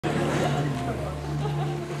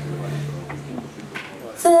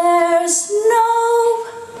There's no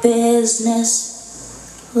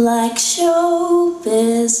business like show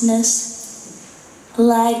business,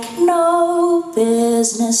 like no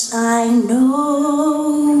business I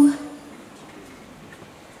know.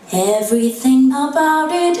 Everything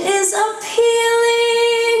about it is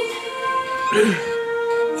appealing,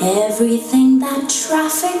 everything that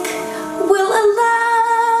traffic will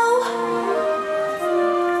allow.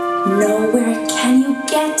 Nowhere can you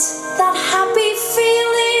get that happy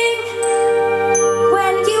feeling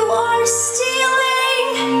when you are stealing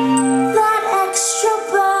that extra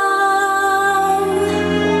bow.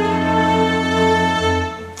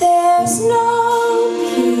 There's no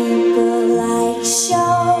people like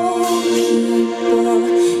show people.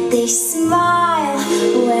 They smile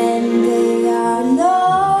when they are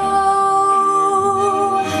low.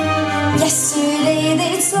 Yesterday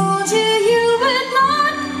they told you you would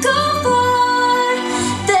not go far.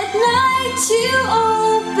 That night you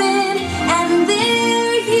open and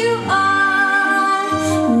there you are.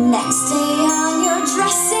 Next day on your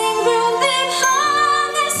dressing room they've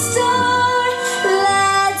hung a star.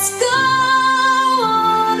 Let's go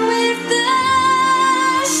on with the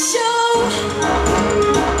show.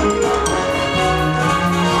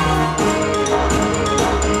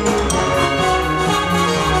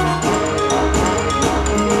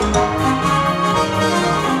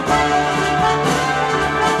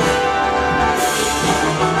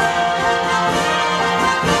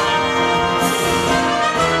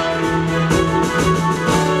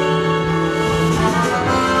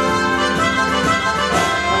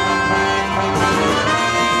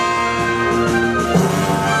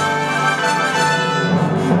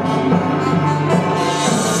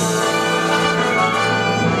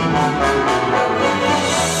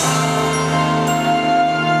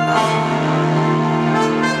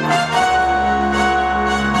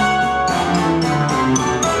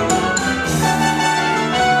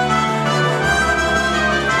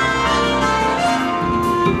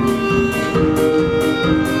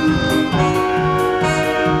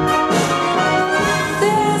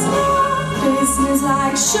 There's no business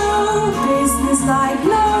like show business, like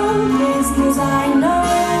no business I know.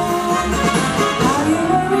 How you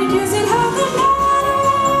were reducing half the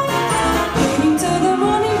night, waiting till the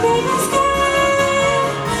morning paper sky.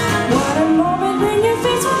 What a moment when your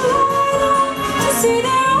face will light up to see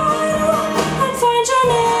their idol and find your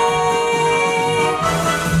name.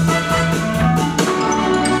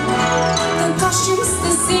 The costumes,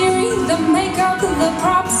 the scenery, the makeup, the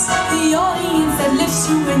props, the audience that lifts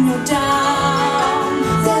you when you're down.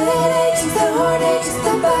 The headaches, the heartaches,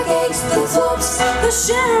 the backaches, the flops, the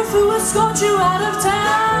sheriff who escorts you out of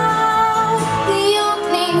town. The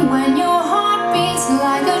opening when your heart beats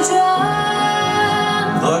like a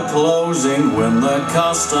drum. The closing when the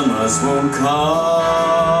customers won't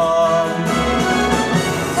come.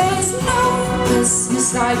 There's no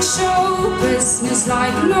business like show business,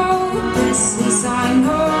 like no business I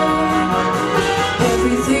know.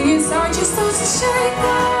 Everything inside you starts to shake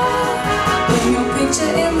up when your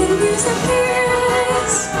picture in the news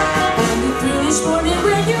appears. And the thrill is morning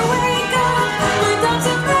when you wake up with dots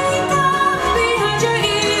of makeup behind your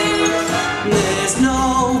ears. There's no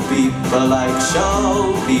people like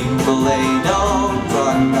show people, they don't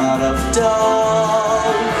run out of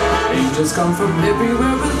dough. Angels come from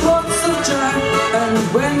everywhere with lots of jack, and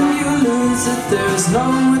when you lose it there's no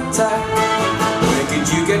attack. Where could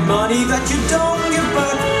you get money that you don't give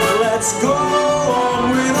back? Let's go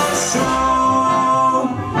on with the show.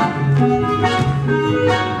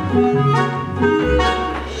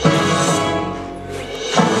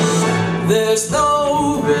 There's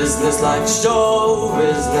no business like show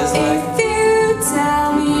business, like If you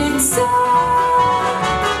tell me it's so.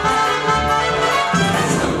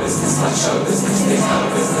 there's no business like show business. There's no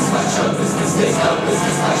business like show business. There's no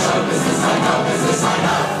business like show business. I know business. I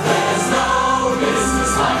know. There's no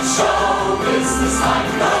business like show business. I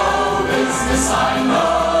know business. I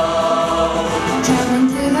know. Traveling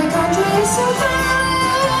through the country is so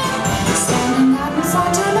bright. Standing out in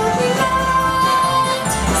front of every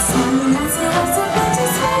night. Smiling as you have to put your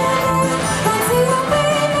smile. I see you,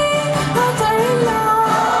 baby, not very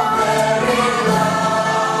long.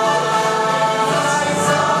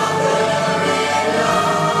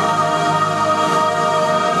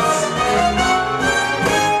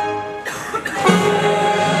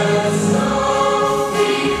 There's no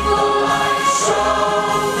people like show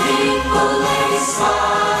people. They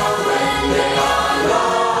smile when they are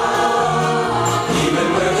low. Even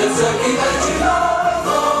with the turkey that